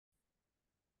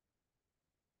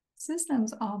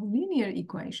systems of linear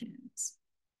equations.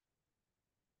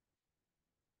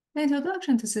 The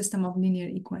introduction to system of linear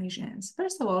equations.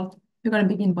 First of all, we're going to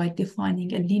begin by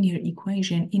defining a linear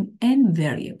equation in n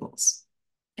variables.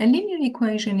 A linear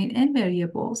equation in n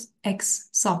variables, x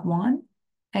sub 1,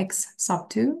 x sub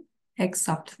 2, x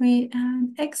sub 3,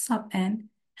 and x sub n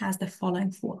has the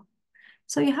following form.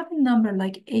 So you have a number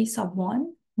like a sub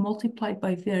 1 multiplied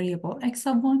by variable x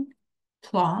sub 1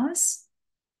 plus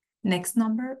next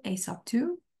number a sub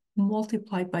 2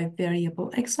 multiplied by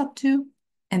variable x sub 2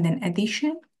 and then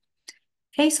addition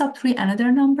a sub 3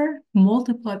 another number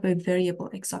multiplied by variable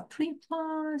x sub 3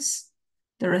 plus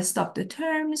the rest of the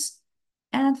terms,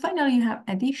 and finally you have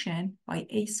addition by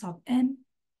a sub n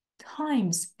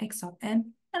times x sub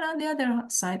n, and on the other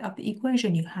side of the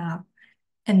equation you have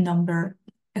a number,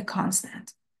 a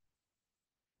constant.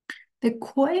 The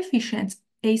coefficients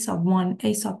a sub 1,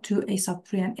 a sub 2, a sub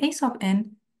 3, and a sub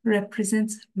n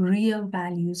represents real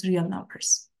values, real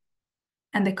numbers.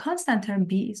 And the constant term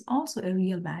b is also a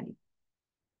real value.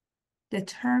 The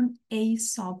term a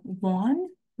sub 1,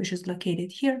 which is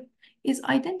located here, is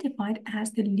identified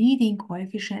as the leading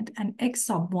coefficient, and x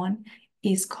sub 1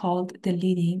 is called the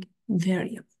leading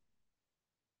variable.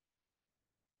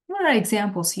 What are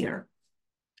examples here?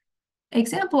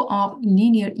 Example of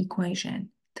linear equation,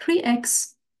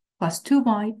 3x plus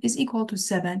 2y is equal to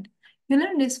 7. You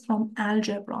learned this from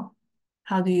algebra.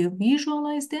 How do you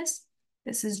visualize this?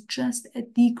 This is just a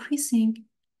decreasing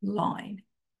line.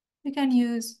 You can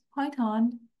use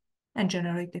Python and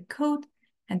generate the code,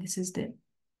 and this is the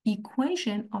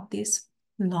equation of this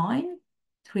line,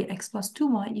 3x plus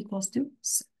 2y equals to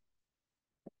 7.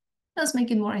 Let's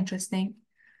make it more interesting.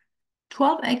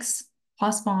 12x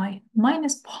plus y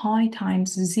minus pi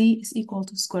times z is equal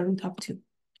to square root of 2.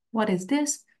 What is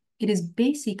this? It is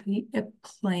basically a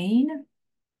plane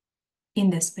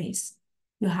in the space.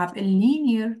 You have a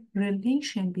linear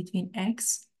relation between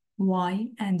x, y,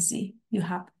 and z. You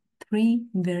have 3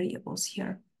 variables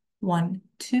here, 1,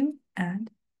 2, and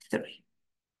 3.